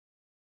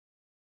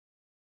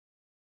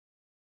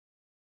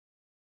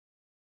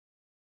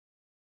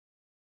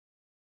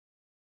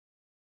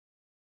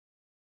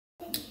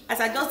as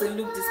I just dey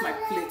look this my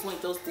plate when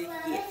it just dey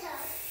here,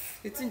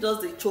 the thing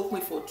just dey choke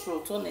me for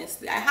throat.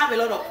 Honestly, I have a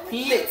lot of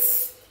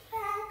plates.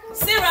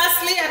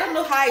 Seriously, I don't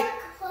know how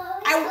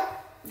I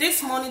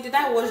this morning did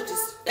I wash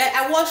this?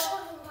 I washed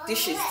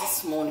dishes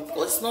this morning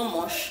because it's not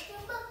much.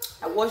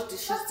 I washed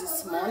dishes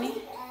this morning.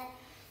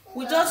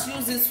 We just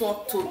use this one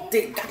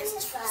today,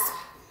 guys.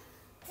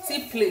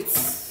 See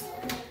plates.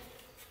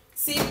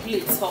 See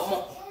plates,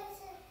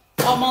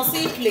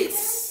 see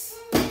plates.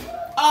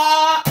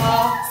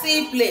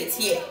 See plates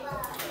here.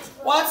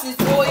 What is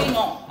going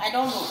on? I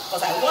don't know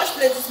because I wash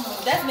plates this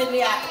morning.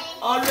 Definitely, I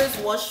always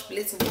wash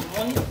plates in the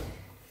morning.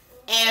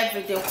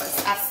 Every day,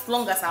 as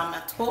long as I'm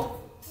at home.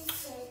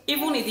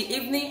 Even in the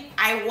evening,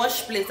 I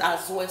wash plates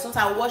as well.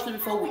 Sometimes I wash it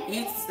before we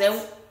eat. Then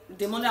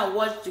the morning I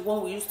wash the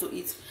one we used to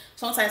eat.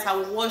 Sometimes I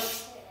will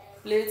wash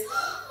plates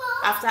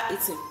after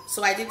eating.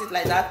 So I did it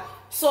like that.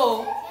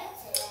 So,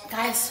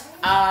 guys,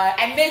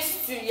 I made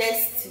stew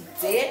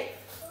yesterday.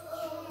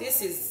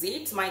 This is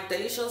it, my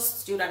delicious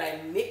stew that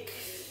I make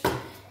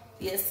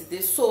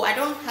yesterday. So I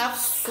don't have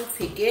soup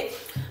again.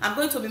 I'm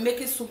going to be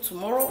making soup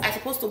tomorrow. I'm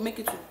supposed to make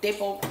it today,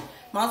 but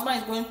my husband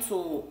is going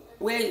to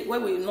where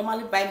we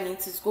normally buy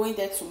meat. Is going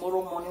there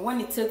tomorrow morning. When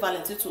he takes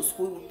Valentine to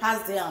school, we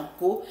pass there and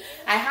go.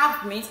 I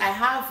have meat. I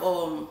have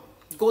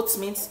goat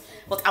meat,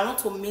 but I want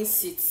to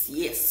mince it.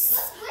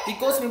 Yes, the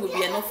goat meat will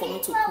be enough for me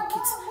to cook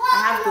it. I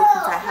have goat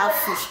meat. I have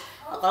fish.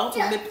 I want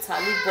to make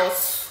bitterly,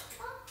 but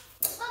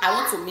I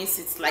want to mince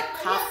it like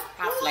half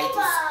like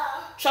this.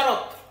 Shut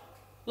up.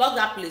 Lock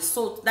that place.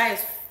 So that is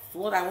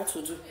what I want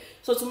to do.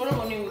 So tomorrow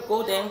morning we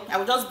go then. I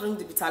will just bring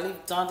the bitter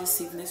leaf down this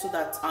evening so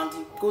that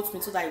the goat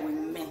meat so that it will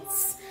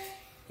mince.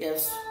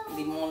 Yes, in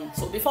the morning.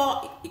 So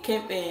before it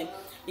came back,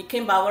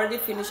 I already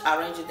finished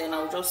arranging. Then I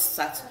will just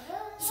start.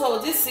 So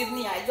this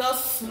evening I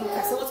just look.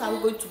 I said, what are we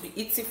going to be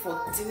eating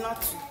for dinner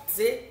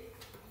today?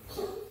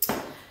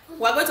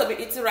 We are going to be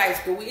eating rice,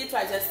 but we eat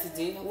rice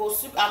yesterday. We're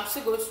still going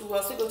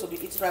to be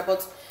eating rice,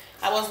 but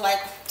I was like,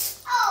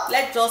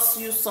 let's just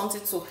use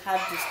something to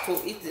have this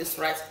to eat this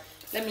rice.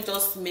 Let me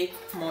just make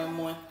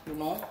more, you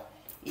know.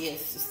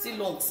 Yes, it's still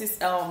long since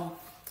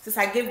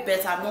I gave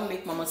birth. I've not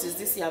made mama since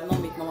this year. I've not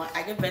made mama.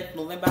 I gave birth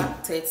November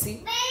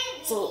 30.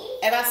 So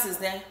ever since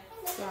then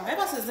we have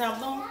not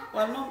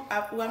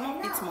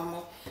eaten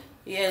mama.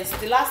 Yes,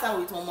 the last time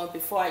we ate mama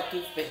before I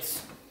gave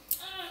birth.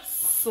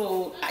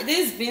 So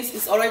this beans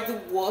is already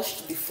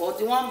washed before.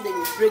 The one they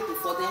will break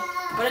before then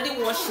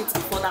already washed it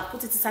before then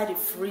put it inside the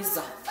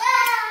freezer.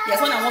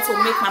 Yes, when I want to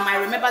make mama, I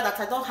remember that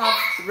I don't have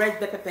red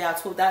bell pepper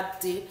at all that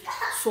day,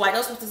 so I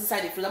just put it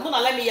inside the freezer. I'm gonna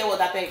let me hear what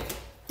that bag.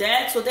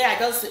 Then so there I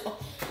just say, oh,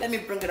 let me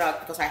bring it out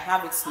because I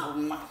have it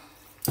now.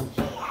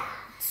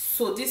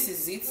 So this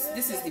is it.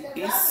 This is the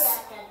beans.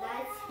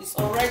 It's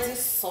already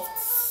soft.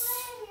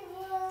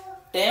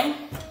 Then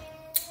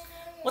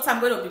what I'm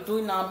going to be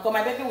doing now, because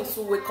my baby will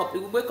soon wake up. He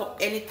will wake up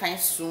anytime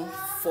soon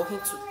for him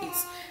to eat.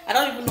 I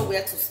don't even know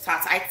where to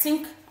start. I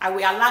think I will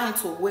allow him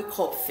to wake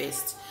up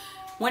first.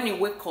 When he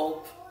wake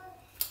up,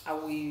 I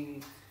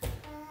will,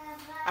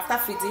 after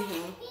feeding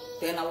him,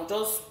 then I will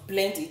just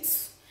blend it,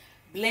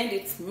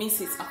 mince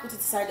it, and put it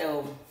inside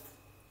the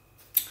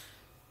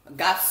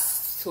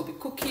gas to be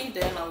cooking.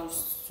 Then I will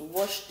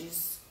wash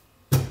these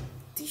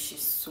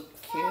dishes.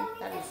 Okay,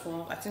 that is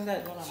one. I think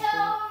that is what I'm doing.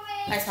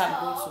 That's how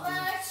I'm going to be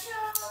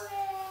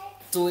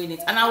doing it,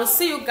 and I will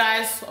see you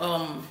guys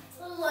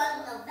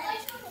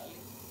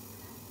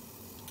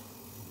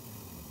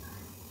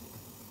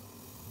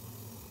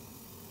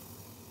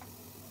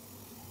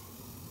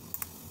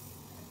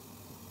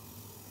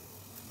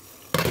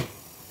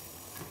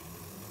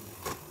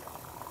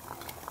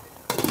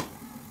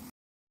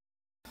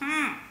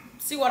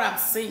see what I'm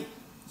saying.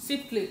 See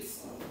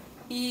plates.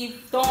 They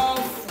don't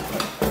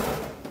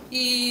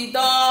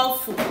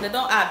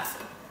add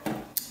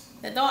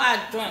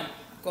join.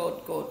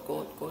 God,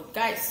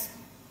 guys,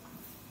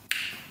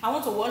 I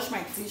want to wash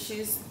my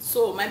dishes.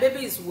 So my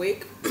baby is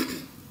awake.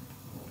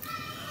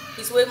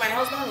 He's awake. My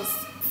husband is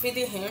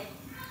feeding him.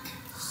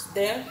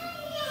 Then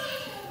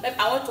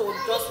I want to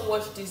just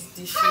wash these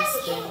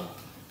dishes. Then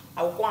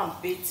I will go and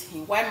bathe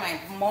him while my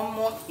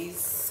mom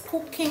is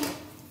cooking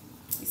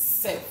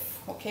itself.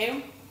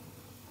 Okay,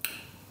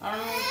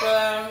 and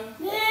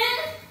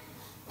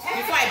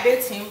before I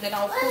bathe him, then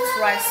I'll put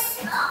rice.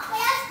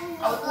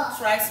 I'll put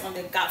rice on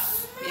the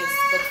gas. Yes,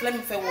 but let me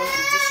first wash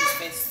the dishes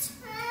first.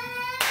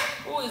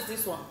 Who is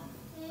this one?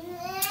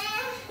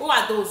 Who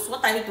are those?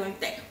 What are you doing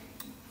there?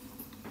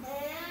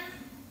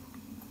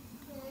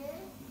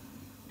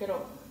 Get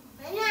up.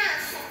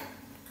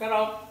 Get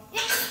up.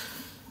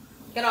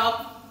 Get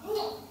up.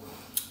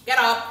 Get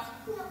up.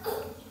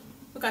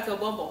 Look at your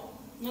bumble.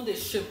 No, the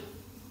shoe.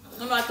 You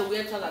don't know how to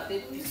wear trouser, they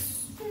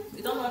piece.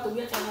 You don't know how to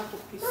wear trouser to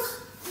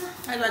piece.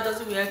 That's why I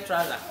doesn't wear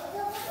trouser.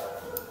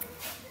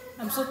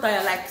 I'm so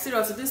tired. Like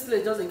seriously, this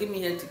place doesn't give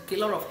me headache. A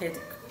lot of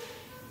headache.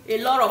 A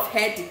lot of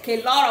headache.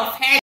 A lot of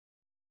headache.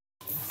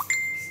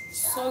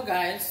 So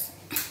guys,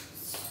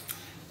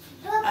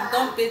 I'm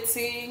done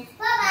bathing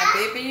my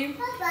baby.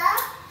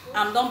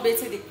 I'm done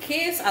bathing the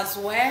kids as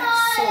well.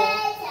 So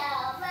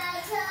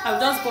I'll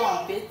just go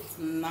and bake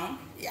now.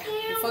 Yeah,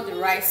 before the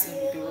rice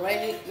will be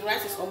ready. The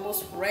rice is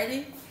almost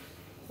ready.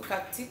 Look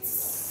at it.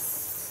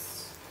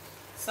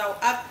 So I'll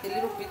add a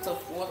little bit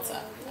of water.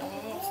 I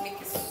want to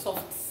make it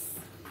soft.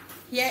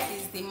 Here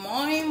is the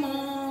moi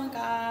moi,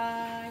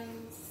 guys.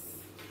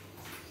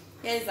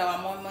 Here is our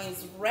moi moi.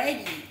 It's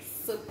ready.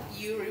 So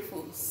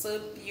beautiful, so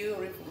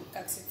beautiful. Look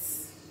at it.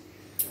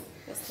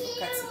 Just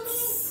look at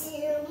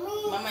it.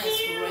 Mama is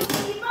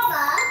ready.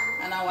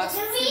 And our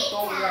food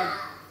don't warm.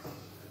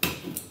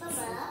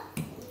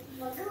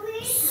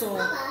 So,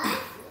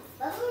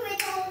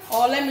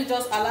 or let me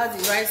just allow the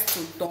rice to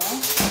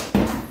dawn.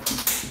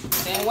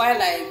 Then while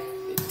I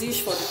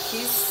dish for the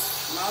kids,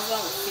 my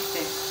husband will feed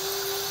them.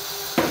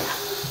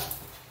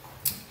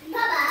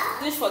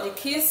 Dish for the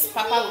kids,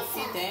 Papa will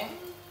feed them.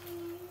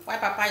 While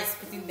Papa is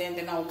feeding them,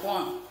 then I'll go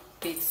and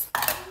bake.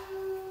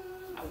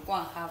 I'll go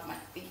and have my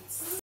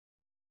bits.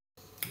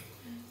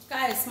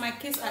 Guys, my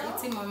kids are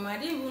eating moi moi. I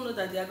didn't even know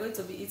that they are going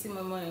to be eating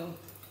moi moi.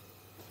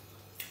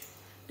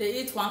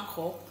 They eat 1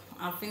 cup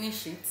and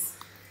finish it,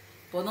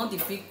 but not the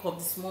big cup,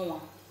 the small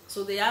one.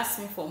 So they asked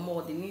me for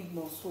more, they need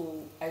more,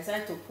 so I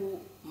decided to put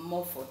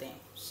more for them.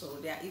 So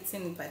they are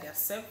eating it by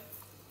themselves.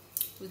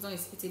 Wisdom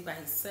is eating by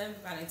himself,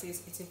 Valentine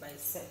is eating by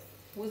himself.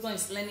 Wisdom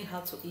is learning how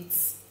to eat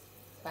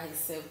by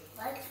himself.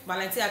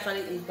 Valentine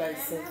actually eats by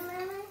himself.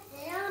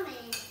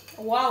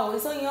 Wow,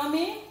 it's so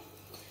yummy.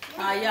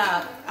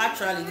 Yeah,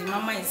 actually the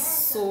mama is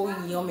so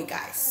yummy,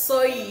 guys,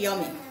 so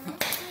yummy.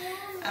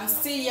 I'm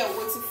still here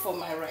waiting for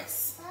my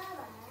rice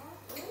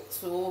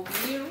to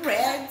be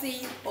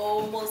ready.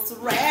 Almost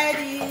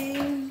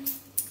ready.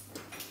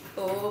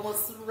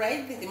 Almost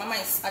ready. The mama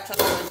is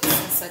actually ready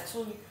since I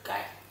told you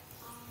guys.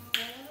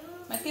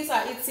 My kids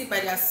are eating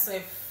by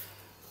themselves.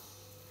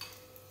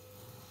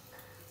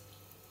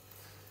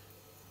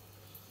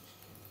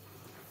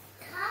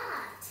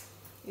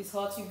 It's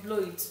hot, you blow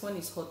it. When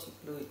it's hot, you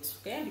blow it.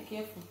 Okay, be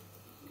careful.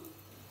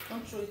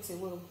 Don't throw it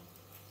away.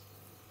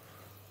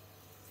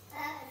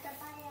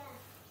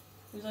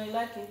 Wisdom, you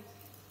like it?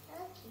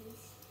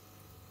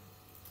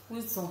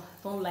 Wisdom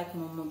don't like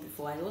more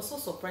before. I was so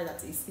surprised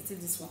that he's eating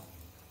this one.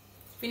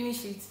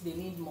 Finish it, they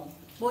need more.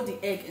 Put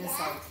the egg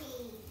inside.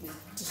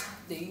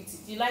 They eat it.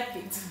 You like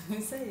it?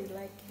 You say you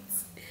like it.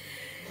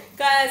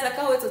 Guys, I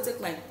can't wait to take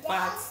my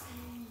bath.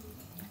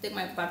 Take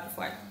my bath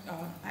before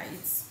I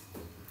eat.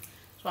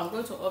 So I'm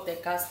going to off the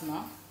gas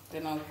now.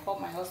 Then I'll call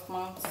my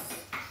husband.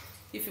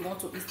 If you want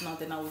to eat now,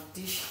 then I will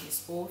dish his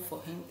bowl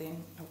for him.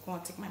 Then I'll go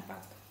and take my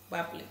bath.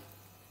 Bye.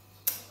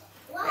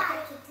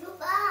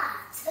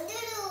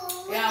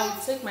 Yeah, I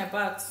will take my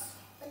bath.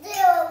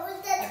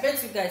 I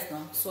bet you guys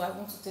now, so I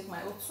want to take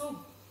my own too.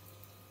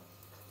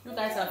 You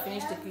guys have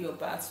finished taking your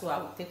bath, so I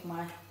will take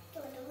mine.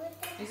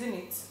 Isn't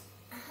it?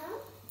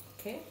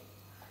 Okay.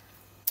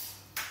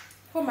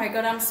 Oh my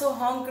god, I'm so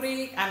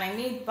hungry and I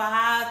need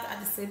bath at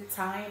the same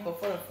time.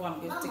 But first of all, I'm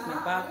going to take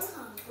my bath.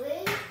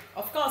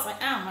 Of course I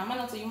am. I'm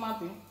not a human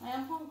being. I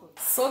am hungry.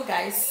 So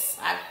guys,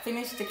 I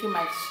finished taking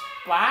my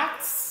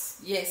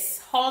bath. Yes,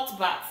 hot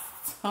bath.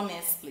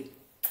 Honestly,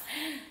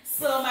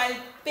 so my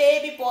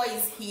baby boy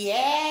is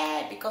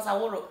here because I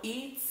want to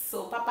eat.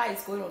 So Papa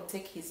is going to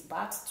take his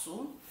bath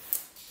too.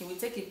 He will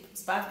take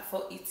his bath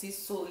before eating.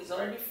 So he's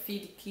already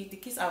feed the kids. The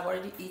kids are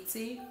already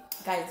eating.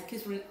 Guys, the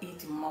kids really eat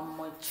the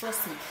mama.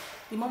 Trust me,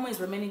 the mama is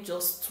remaining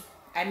just 2.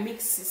 I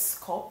make 6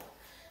 cups.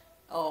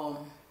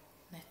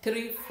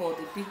 3 for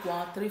the big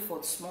one, 3 for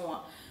the small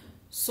one.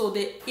 So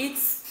they eat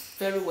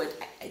very well.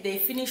 They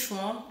finish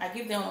one, I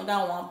give them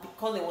another one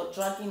because they were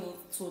dragging it,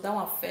 so that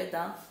one fell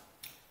down.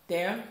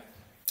 Then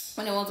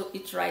when they want to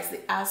eat rice,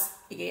 they ask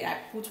again. I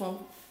put one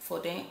for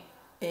them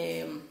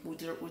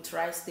with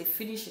rice. They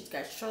finish it,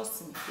 guys.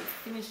 Trust me, they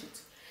finish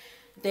it.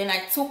 Then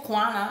I took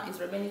one, it's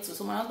remaining 2.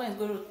 So my husband is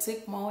going to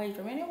take more, it's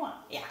remaining 1.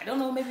 Yeah, I don't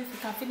know, maybe if we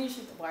can finish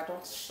it, but I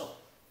don't sure.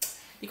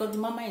 Because the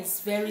mama is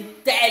very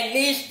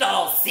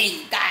delicious.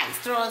 See, guys,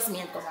 trust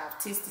me, because I've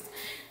tasted it.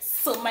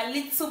 So my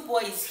little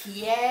boy is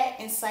here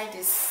inside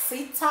the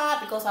sitter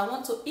because I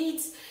want to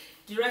eat.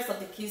 The rest of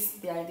the kids,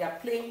 they are in their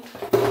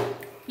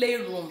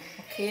playroom.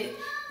 Okay,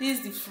 this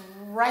is the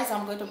rice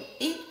I'm going to be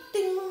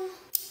eating.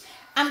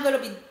 I'm going to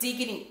be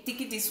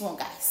digging this one,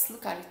 guys.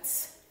 Look at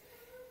it.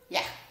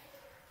 Yeah,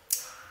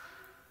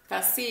 you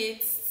can see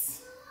it.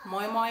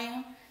 Moi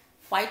moi,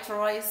 white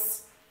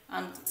rice,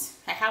 and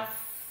I have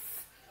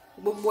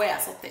boy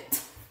assorted.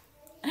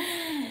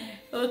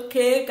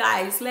 Okay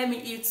guys, let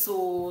me eat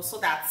so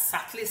that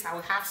at least I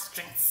will have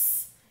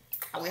strength.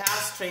 I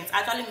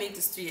actually made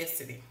this too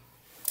yesterday.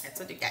 I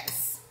told you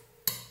guys.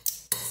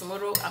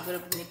 Tomorrow I'm gonna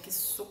be making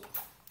soup.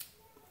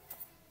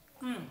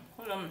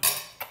 Hold on.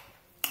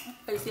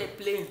 I see a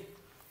plane.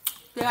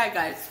 Say hi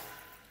guys.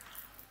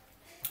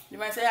 You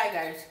might say hi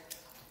guys.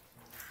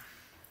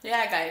 Say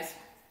hi guys.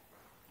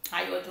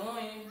 How you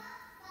doing?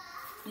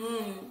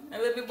 My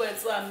baby boy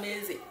is so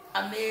amazing.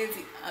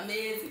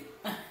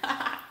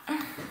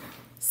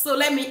 So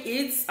let me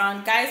eat,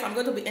 and guys, I'm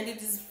going to be ending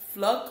this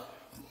vlog.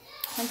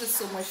 Thank you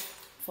so much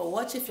for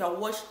watching. If you are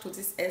watching to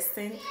this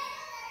extent,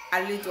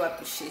 I really do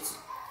appreciate it.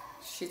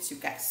 appreciate you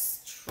guys.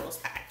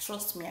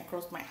 Trust me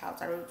across my heart.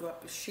 I really do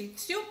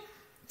appreciate you.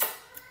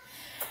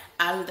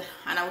 And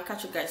I will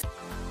catch you guys.